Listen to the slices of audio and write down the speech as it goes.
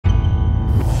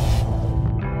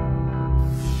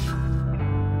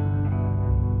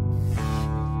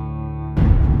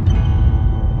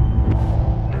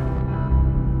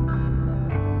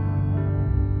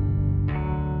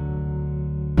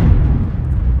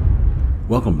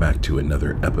Welcome back to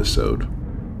another episode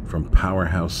from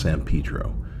Powerhouse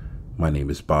SanPedro. My name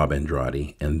is Bob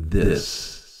Andrade, and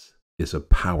this is a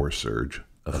power surge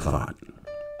of thought.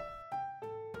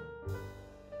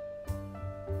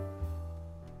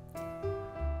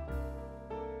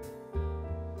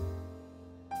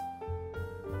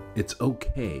 It's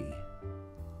okay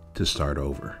to start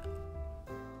over.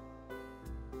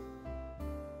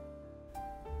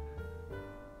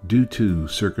 Due to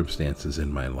circumstances in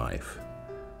my life,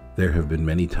 there have been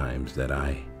many times that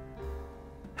I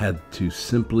had to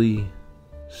simply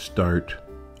start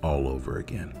all over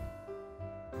again.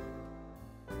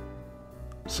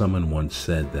 Someone once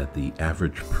said that the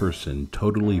average person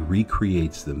totally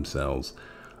recreates themselves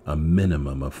a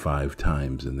minimum of 5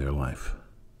 times in their life.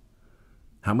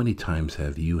 How many times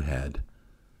have you had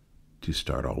to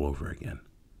start all over again?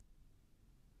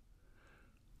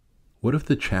 What if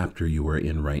the chapter you are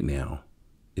in right now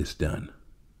is done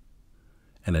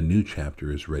and a new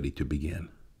chapter is ready to begin?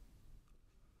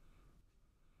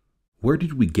 Where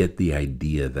did we get the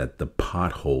idea that the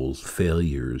potholes,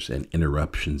 failures, and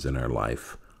interruptions in our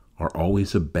life are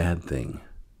always a bad thing?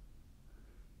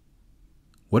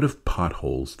 What if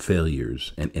potholes,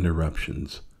 failures, and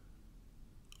interruptions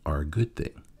are a good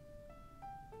thing?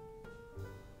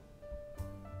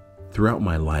 Throughout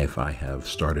my life, I have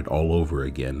started all over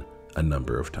again a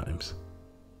number of times,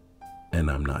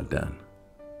 and I'm not done.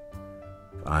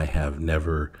 I have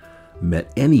never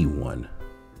met anyone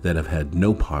that have had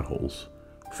no potholes,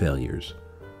 failures,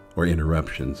 or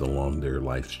interruptions along their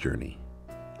life's journey.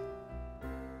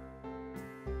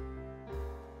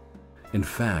 In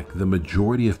fact, the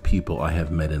majority of people I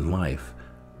have met in life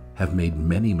have made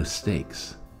many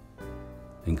mistakes,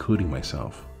 including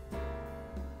myself.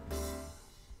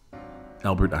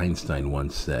 Albert Einstein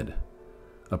once said,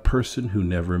 "A person who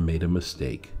never made a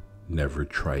mistake never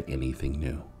tried anything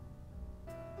new."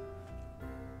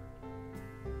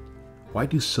 Why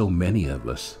do so many of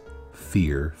us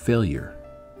fear failure?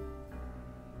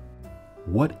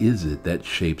 What is it that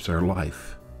shapes our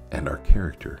life and our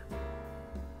character?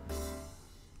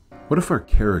 What if our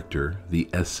character, the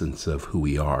essence of who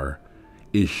we are,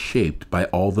 is shaped by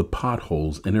all the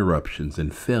potholes, interruptions,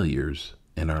 and failures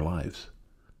in our lives?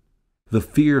 The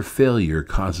fear of failure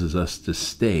causes us to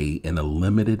stay in a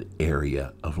limited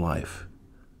area of life.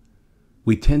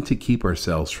 We tend to keep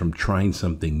ourselves from trying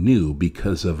something new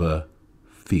because of a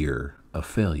fear of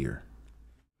failure.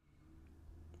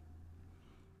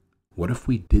 What if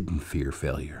we didn't fear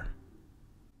failure?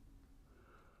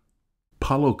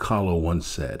 Paulo Coelho once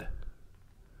said,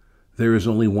 "There is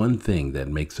only one thing that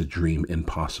makes a dream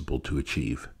impossible to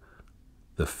achieve: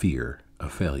 the fear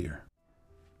of failure."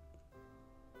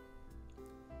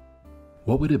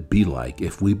 What would it be like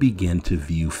if we began to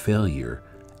view failure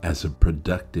as a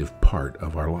productive part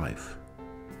of our life?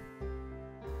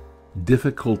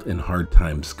 Difficult and hard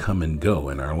times come and go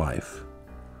in our life.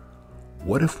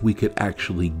 What if we could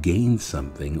actually gain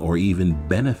something or even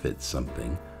benefit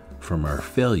something from our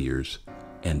failures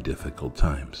and difficult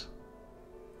times?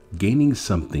 Gaining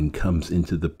something comes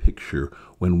into the picture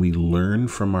when we learn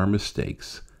from our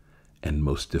mistakes and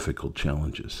most difficult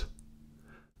challenges.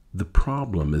 The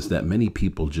problem is that many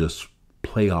people just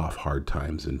play off hard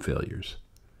times and failures.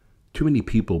 Too many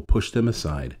people push them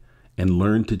aside and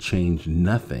learn to change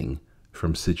nothing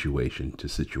from situation to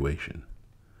situation.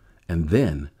 And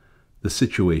then the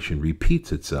situation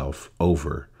repeats itself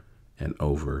over and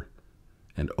over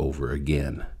and over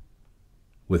again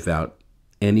without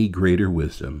any greater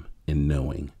wisdom in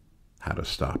knowing how to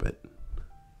stop it.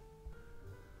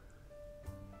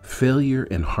 Failure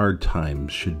and hard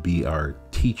times should be our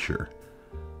teacher,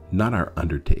 not our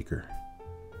undertaker.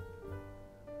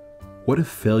 What if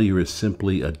failure is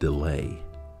simply a delay,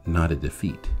 not a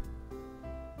defeat?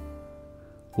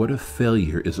 What if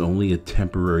failure is only a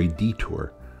temporary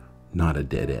detour, not a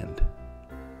dead end?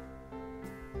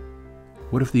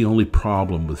 What if the only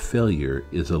problem with failure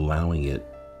is allowing it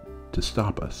to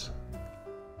stop us?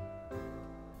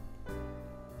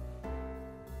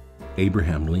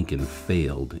 Abraham Lincoln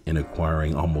failed in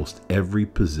acquiring almost every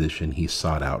position he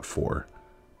sought out for,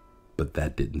 but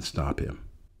that didn't stop him.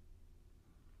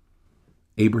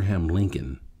 Abraham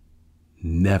Lincoln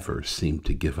never seemed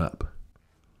to give up.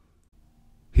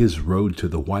 His road to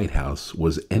the White House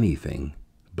was anything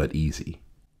but easy.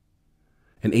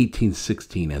 In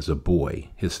 1816, as a boy,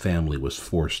 his family was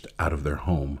forced out of their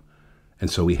home,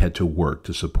 and so he had to work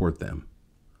to support them.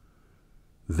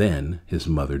 Then his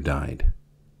mother died.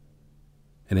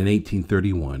 And in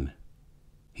 1831,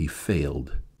 he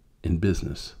failed in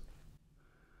business.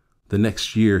 The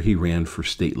next year, he ran for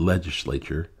state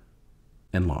legislature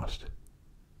and lost.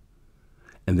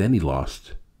 And then he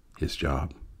lost his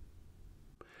job.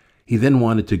 He then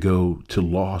wanted to go to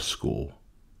law school,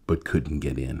 but couldn't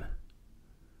get in.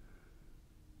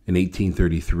 In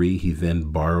 1833, he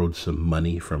then borrowed some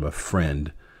money from a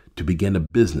friend to begin a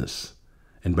business,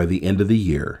 and by the end of the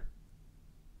year,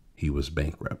 he was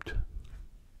bankrupt.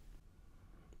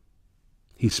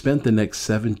 He spent the next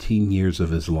 17 years of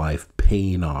his life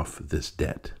paying off this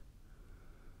debt.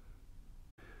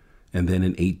 And then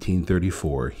in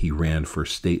 1834, he ran for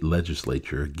state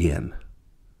legislature again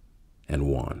and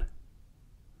won.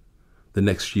 The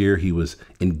next year, he was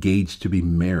engaged to be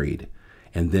married,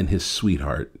 and then his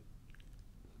sweetheart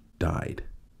died,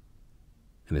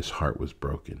 and his heart was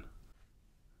broken.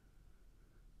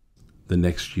 The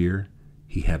next year,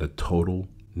 he had a total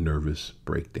nervous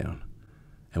breakdown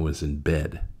and was in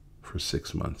bed for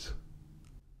 6 months.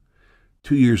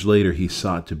 2 years later, he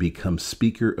sought to become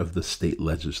Speaker of the state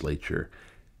legislature,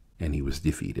 and he was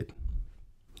defeated.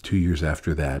 2 years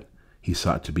after that, he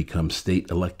sought to become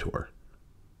state elector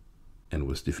and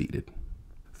was defeated.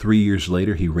 3 years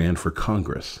later, he ran for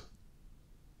Congress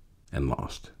and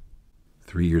lost.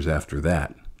 3 years after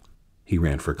that, he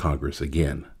ran for Congress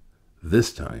again.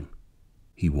 This time,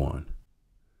 he won.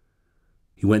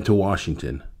 He went to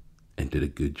Washington and did a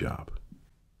good job.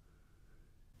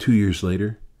 2 years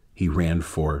later, he ran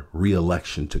for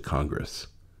re-election to Congress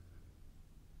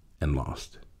and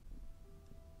lost.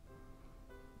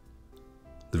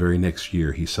 The very next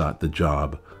year, he sought the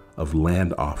job of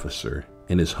land officer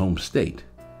in his home state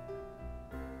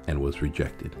and was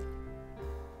rejected.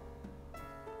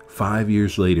 5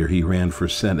 years later, he ran for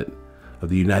Senate of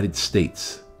the United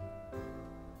States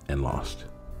and lost.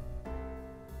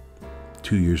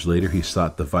 2 years later, he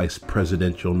sought the vice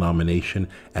presidential nomination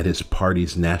at his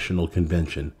party's national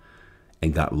convention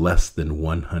and got less than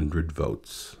 100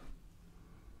 votes.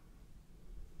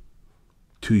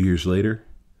 2 years later,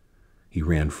 he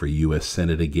ran for U.S.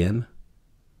 Senate again,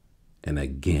 and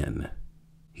again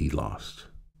he lost.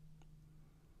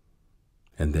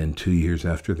 And then 2 years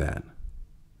after that,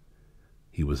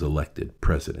 he was elected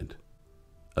President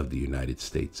of the United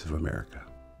States of America.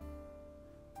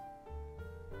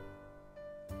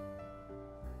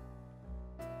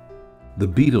 The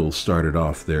Beatles started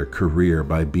off their career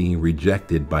by being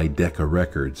rejected by Decca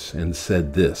Records and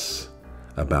said this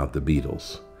about the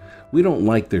Beatles: "We don't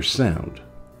like their sound,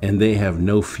 and they have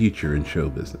no future in show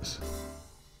business."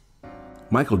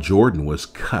 Michael Jordan was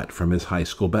cut from his high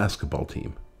school basketball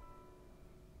team.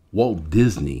 Walt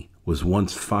Disney was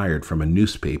once fired from a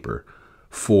newspaper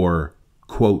for,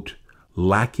 quote,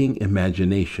 "lacking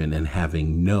imagination and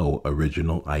having no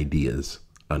original ideas,"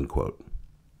 unquote.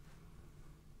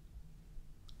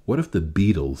 What if the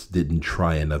Beatles didn't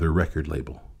try another record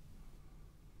label?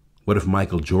 What if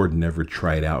Michael Jordan never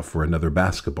tried out for another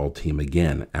basketball team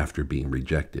again after being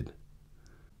rejected?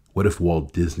 What if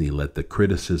Walt Disney let the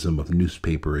criticism of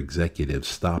newspaper executives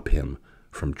stop him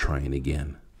from trying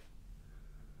again?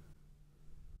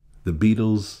 The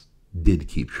Beatles did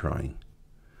keep trying.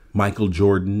 Michael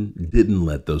Jordan didn't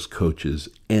let those coaches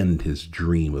end his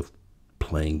dream of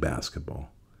playing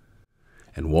basketball.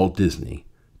 And Walt Disney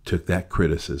took that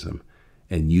criticism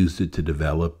and used it to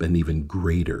develop an even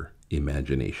greater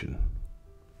imagination.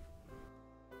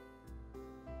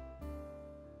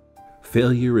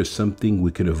 Failure is something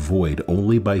we can avoid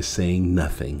only by saying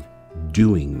nothing,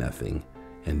 doing nothing,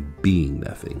 and being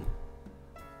nothing.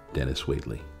 Dennis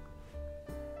Waitley.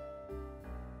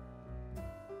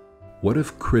 What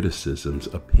if criticisms,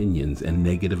 opinions, and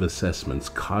negative assessments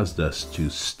caused us to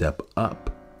step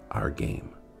up our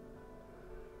game?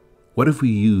 What if we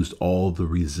used all the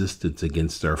resistance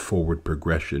against our forward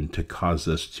progression to cause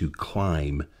us to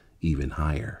climb even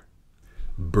higher?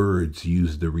 Birds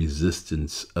use the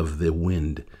resistance of the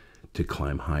wind to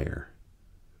climb higher.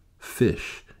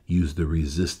 Fish use the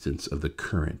resistance of the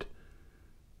current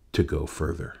to go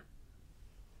further.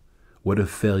 What if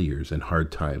failures and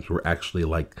hard times were actually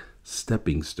like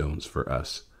stepping stones for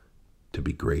us to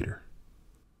be greater?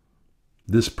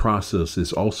 This process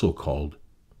is also called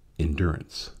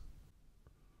endurance.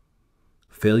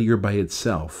 Failure by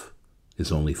itself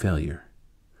is only failure.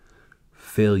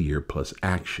 Failure plus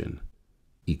action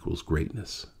equals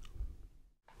greatness.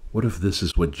 What if this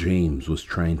is what James was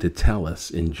trying to tell us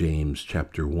in James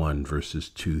chapter 1, verses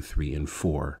 2, 3, and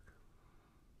 4?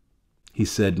 He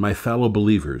said, "My fellow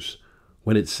believers,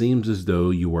 when it seems as though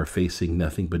you are facing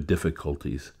nothing but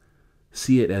difficulties,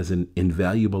 see it as an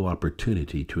invaluable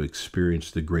opportunity to experience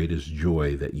the greatest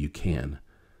joy that you can.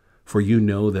 For you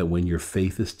know that when your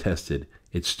faith is tested,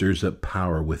 it stirs up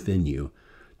power within you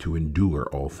to endure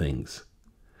all things.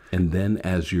 And then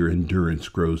as your endurance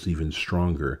grows even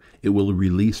stronger, it will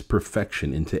release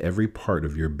perfection into every part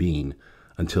of your being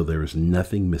until there is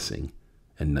nothing missing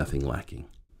and nothing lacking.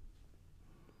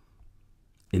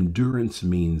 Endurance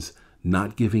means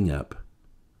not giving up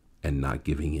and not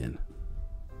giving in.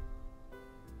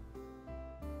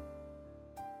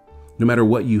 No matter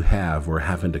what you have or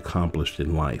haven't accomplished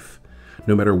in life,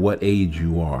 no matter what age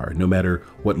you are, no matter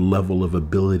what level of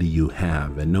ability you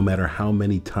have, and no matter how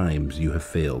many times you have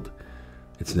failed,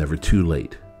 it's never too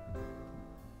late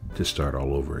to start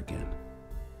all over again.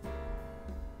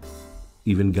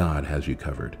 Even God has you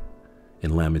covered.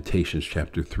 In Lamentations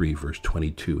chapter 3, verse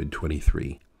 22 and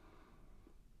 23,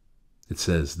 it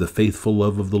says, "The faithful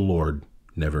love of the Lord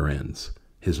never ends.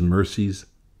 His mercies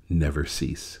never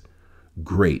cease.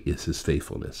 Great is his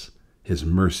faithfulness. His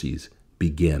mercies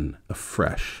begin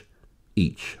afresh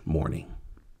each morning."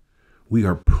 We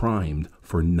are primed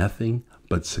for nothing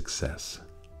but success.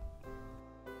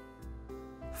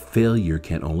 Failure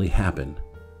can only happen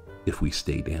if we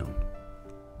stay down.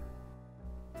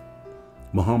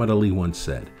 Muhammad Ali once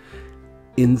said,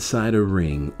 "Inside a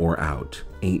ring or out,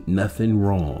 ain't nothing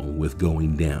wrong with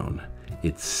going down.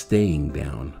 It's staying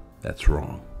down that's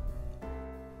wrong."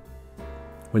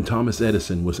 When Thomas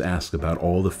Edison was asked about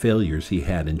all the failures he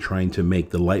had in trying to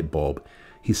make the light bulb,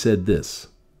 he said this,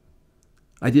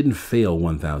 "I didn't fail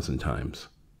 1,000 times.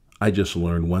 I just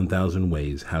learned 1,000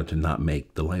 ways how to not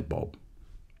make the light bulb."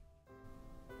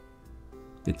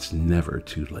 It's never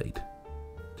too late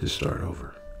to start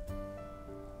over.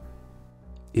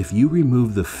 If you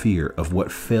remove the fear of what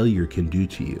failure can do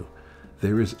to you,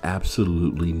 there is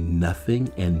absolutely nothing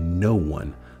and no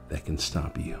one that can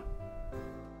stop you.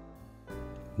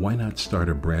 Why not start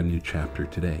a brand new chapter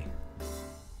today,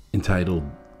 entitled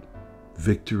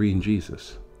Victory in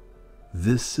Jesus?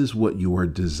 This is what you are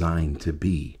designed to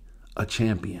be, a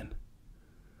champion,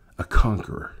 a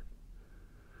conqueror.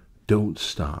 Don't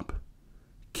stop.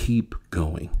 Keep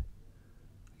going.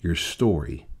 Your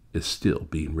story is still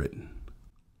being written.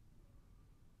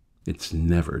 It's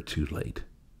never too late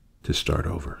to start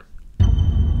over.